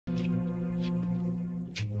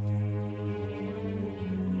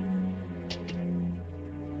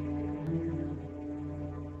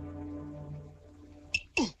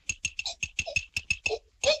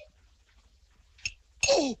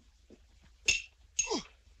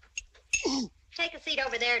Take a seat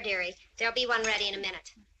over there, dearie. There'll be one ready in a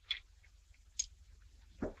minute.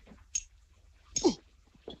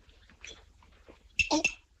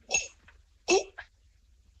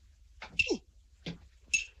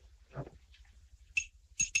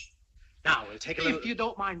 Now, we'll take a little... If you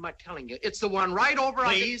don't mind my telling you, it's the one right over...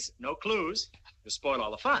 Please, no clues. You'll spoil all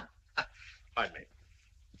the fun. Pardon me.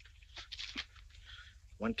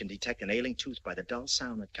 One can detect an ailing tooth by the dull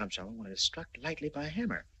sound that comes from it when it is struck lightly by a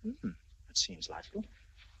hammer. That seems logical.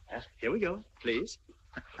 Here we go, please.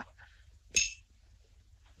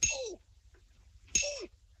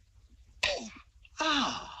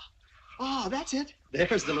 Oh, that's it.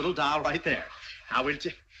 There's the little doll right there. Now we'll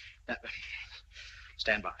just...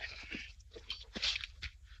 stand by.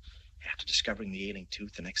 After discovering the ailing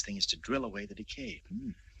tooth, the next thing is to drill away the decay.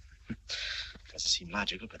 Doesn't seem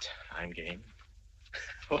logical, but I'm game.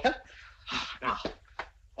 What? Now,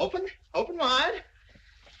 open wide.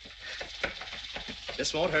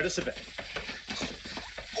 This won't hurt us a bit.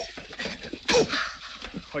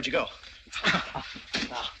 Where'd you go?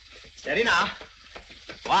 Now, steady now.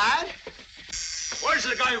 Wide. Where's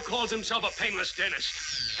the guy who calls himself a painless dentist?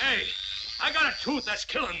 Hey, I got a tooth that's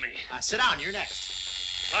killing me. Sit down, you're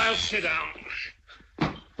next. I'll sit down.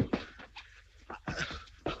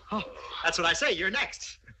 That's what I say, you're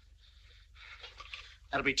next.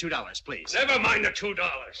 That'll be $2, please. Never mind the $2.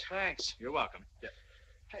 Thanks. You're welcome. Yeah.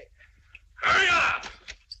 Hey. Hurry up!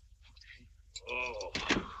 Oh.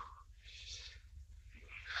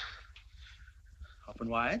 Open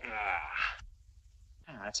wide.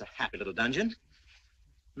 That's a happy little dungeon.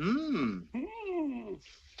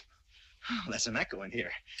 Less an echo in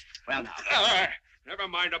here. Well, now. Never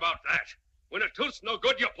mind about that. When a tooth's no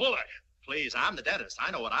good, you pull it. Please, I'm the dentist.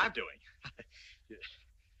 I know what I'm doing.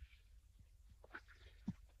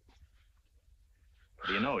 What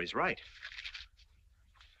do you know? He's right.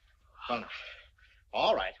 Well, now.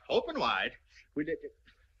 All right. Open wide. We did it.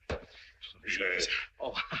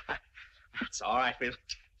 Oh, it's all right. Let's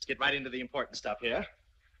get right into the important stuff here.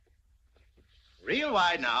 Real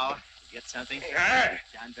wide now. Get something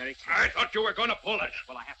done very carefully. I thought you were going to pull it.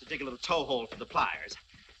 Well, I have to dig a little toe hole for the pliers.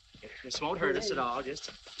 This won't hurt us at all. Just...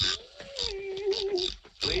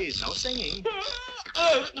 Please, no singing.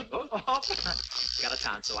 Got a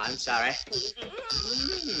tonsil. I'm sorry.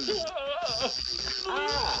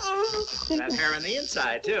 That hair on the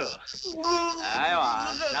inside, too.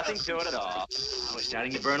 Nothing to it at all. We're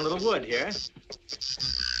starting to burn a little wood here.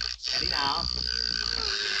 Steady now.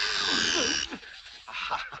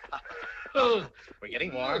 We're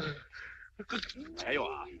getting warm. There you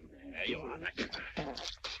are. There you are.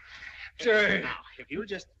 Say. Now, if you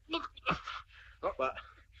just... do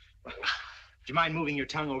you mind moving your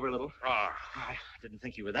tongue over a little? I didn't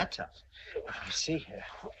think you were that tough. Let's see here.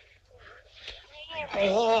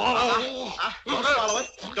 Don't swallow it.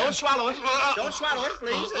 Don't swallow it. Don't swallow it,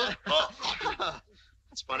 please.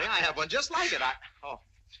 That's funny. I have one just like it.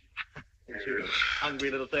 You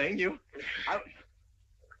hungry little thing.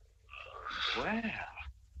 Well,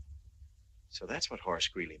 so that's what Horace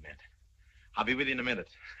Greeley meant. I'll be with you in a minute.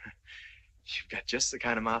 You've got just the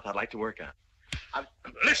kind of mouth I'd like to work on.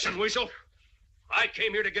 Listen, Weasel. I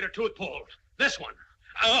came here to get a tooth pulled. This one.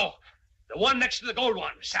 Oh, the one next to the gold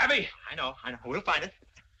one. Savvy? I know. We'll find it.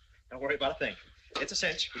 Don't worry about a thing. It's a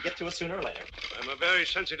cinch. We get to it sooner or later. I'm a very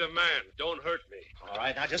sensitive man. Don't hurt me. All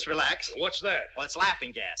right, now just relax. What's that? Well, it's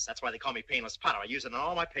laughing gas. That's why they call me Painless Potter. I use it on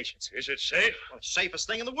all my patients. Is it safe? Well, it's the safest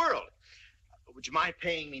thing in the world. Would you mind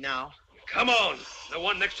paying me now? Come on. The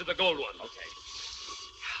one next to the gold one. Okay.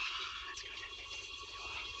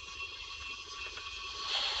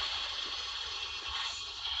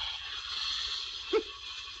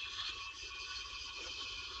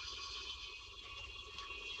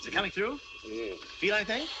 Is it coming through? Feel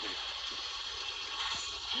anything?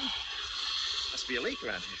 Must be a leak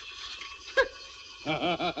around here.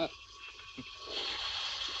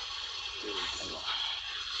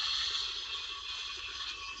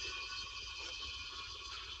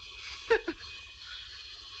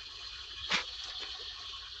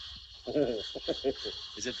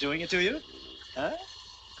 Is it doing it to you? Huh?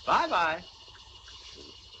 Bye-bye.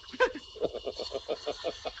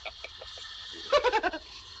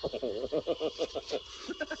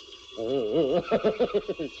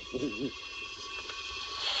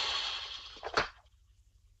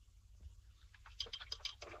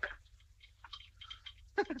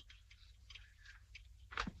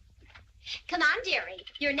 Come on, dearie.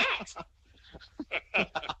 You're next.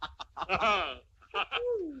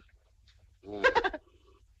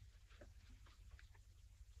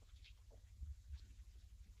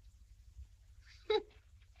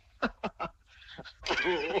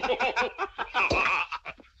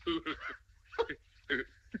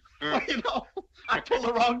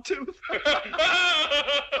 pulled the wrong tooth.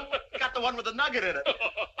 Got the one with the nugget in it.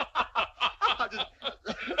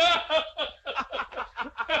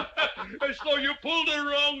 So you pulled the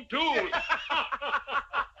wrong tooth.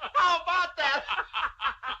 How about that?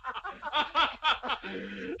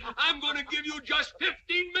 I'm going to give you just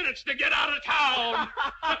 15 minutes to get out of town.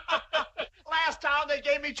 Last time they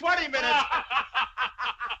gave me 20 minutes.